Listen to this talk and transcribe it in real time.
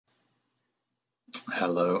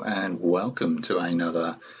Hello and welcome to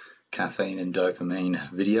another caffeine and dopamine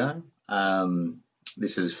video.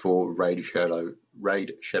 This is for Raid Shadow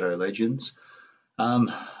Legends.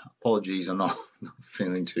 Apologies, I'm not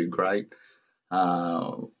feeling too great.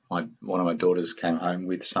 One of my daughters came home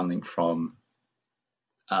with something from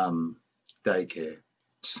daycare,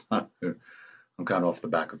 so I'm kind of off the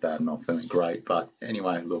back of that and not feeling great. But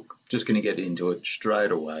anyway, look, just going to get into it straight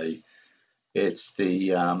away. It's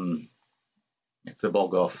the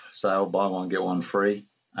bog off sale, buy one get one free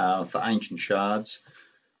for ancient shards.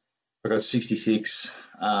 I've got 66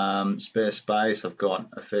 spare space. I've got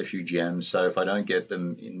a fair few gems, so if I don't get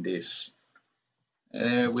them in this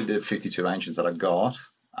with the 52 ancients that I got,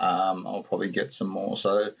 I'll probably get some more.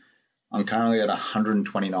 So I'm currently at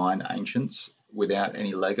 129 ancients without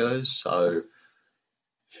any Legos, so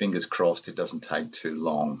fingers crossed it doesn't take too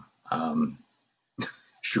long.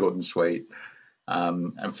 Short and sweet.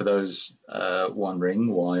 And for those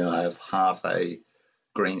wondering why I have half a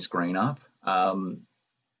green screen up,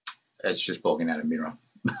 it's just blocking out a mirror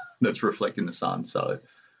that's reflecting the sun. So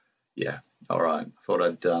yeah, all right. I thought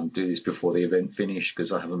I'd do this before the event finished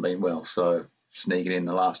because I haven't been well. So sneaking in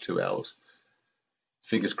the last 2 hours.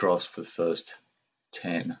 Fingers crossed for the first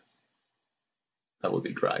 10. That would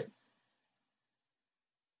be great.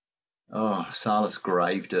 Oh, Salus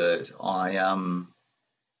Grave Dirt. I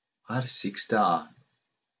had a 6-star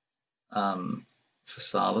for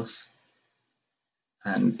Salus,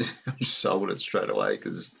 and I sold it straight away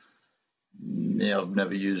because I've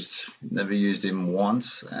never used him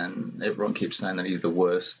once, and everyone keeps saying that he's the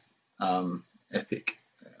worst epic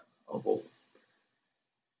of all.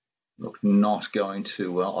 Look, not going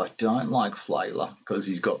too well. I don't like Flailer because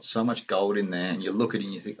he's got so much gold in there, and you look at it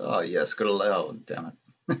and you think, oh yes, got a level, damn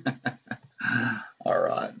it. All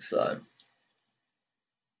right, so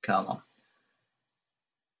come on.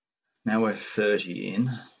 Now we're 30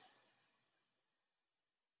 in.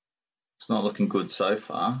 It's not looking good so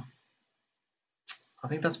far. I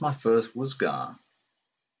think that's my first Woosgar.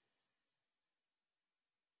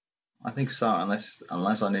 I think so,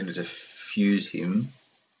 unless I needed to fuse him.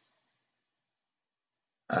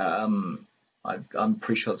 I'm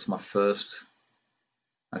pretty sure it's my first.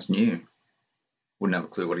 That's new. Wouldn't have a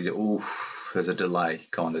clue what he did. Ooh, there's a delay.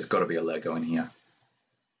 Come on, there's got to be a Leggo in here.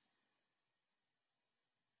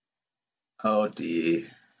 Oh dear,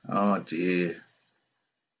 oh dear.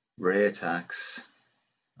 Rare attacks.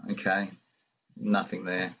 Okay, nothing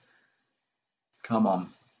there. Come on.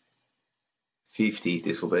 50,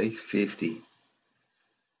 this will be 50.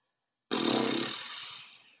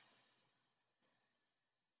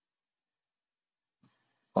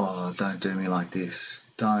 Oh, don't do me like this.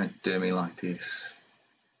 Don't do me like this.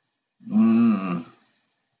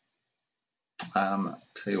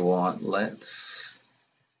 Tell you what, let's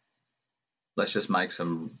just make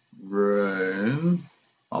some room.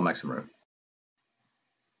 I'll make some room.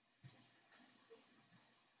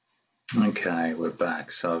 Okay, we're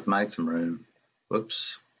back. So I've made some room.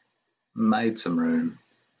 Whoops. Made some room.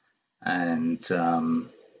 And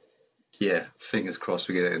yeah, fingers crossed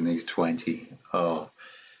we get it in these 20. Oh,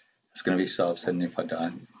 it's going to be so upsetting if I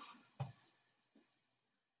don't.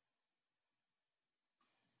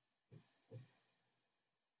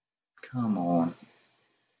 Come on.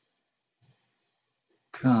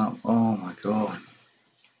 Oh my God.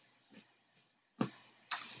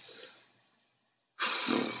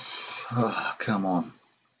 Oh, come on.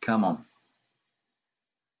 Come on.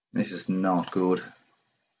 This is not good.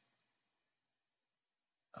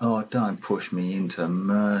 Oh, don't push me into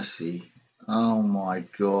mercy. Oh my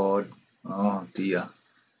God. Oh dear.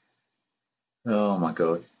 Oh my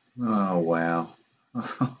God. Oh wow.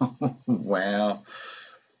 Wow.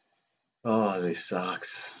 Oh, this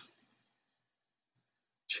sucks.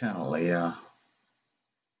 Channelia.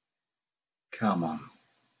 Come on.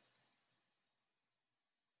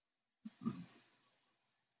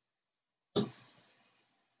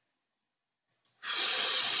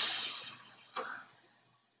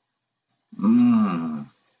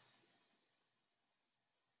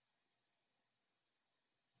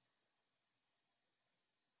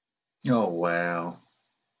 Oh wow.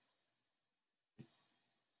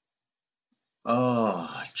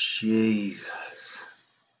 Oh Jesus.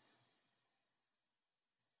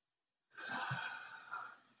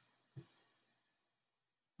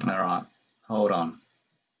 All right, hold on.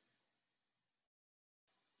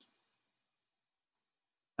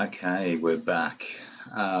 Okay, we're back.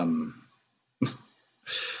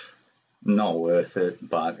 Not worth it,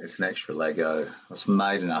 but it's an extra Leggo. I've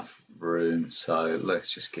made enough room, so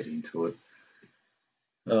let's just get into it.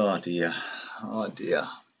 Oh dear. Oh dear.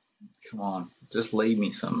 Come on, just leave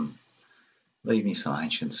me some Leave me some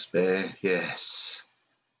ancient spare. Yes.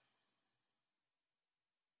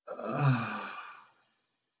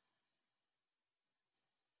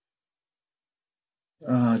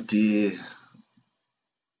 Oh dear.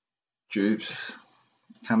 Dupes.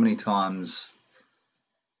 How many times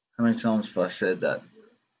have I said that?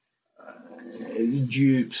 It's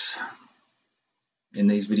dupes in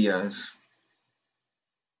these videos.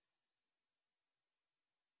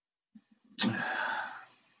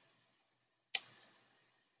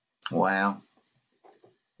 Wow.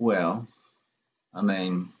 Well, I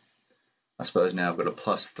mean, I suppose now I've got a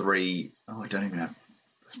 +3. Oh, I don't even have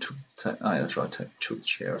to take. Oh, yeah, that's right. Took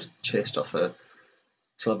the chest off her.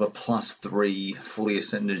 So I have a +3 fully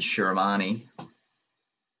ascended Shiramani.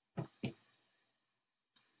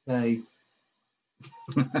 Hey.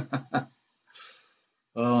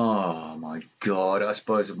 Oh my God. I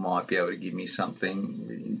suppose it might be able to give me something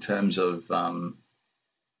in terms of,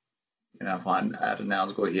 if I add an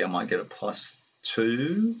Alsgore here, I might get a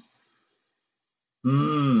 +2.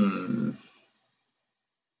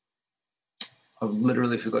 I've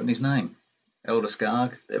literally forgotten his name. Elder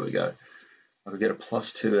Skarg. There we go. I could get a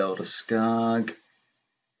 +2 Elder Skarg.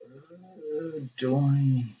 Do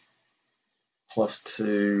I?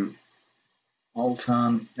 +2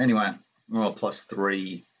 Altan. Anyway, well,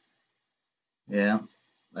 +3. Yeah.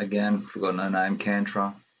 Again, forgotten her name.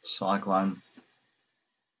 Cantra. Cyclone.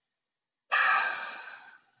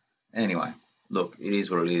 Anyway, look, it is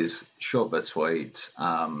what it is. Short but sweet.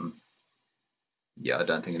 Yeah, I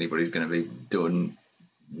don't think anybody's going to be doing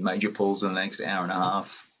major pulls in the next hour and a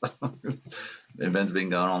half. The event's been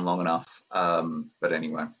going on long enough. But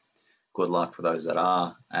anyway, good luck for those that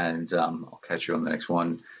are, and I'll catch you on the next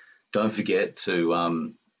one. Don't forget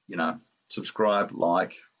to, subscribe,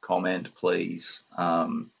 like, comment, please.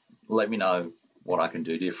 Let me know what I can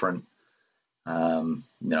do different. I'm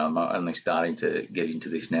only starting to get into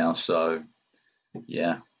this now, so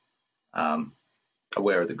yeah.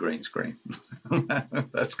 Aware of the green screen.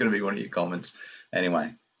 That's going to be one of your comments.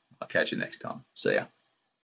 Anyway, I'll catch you next time. See ya.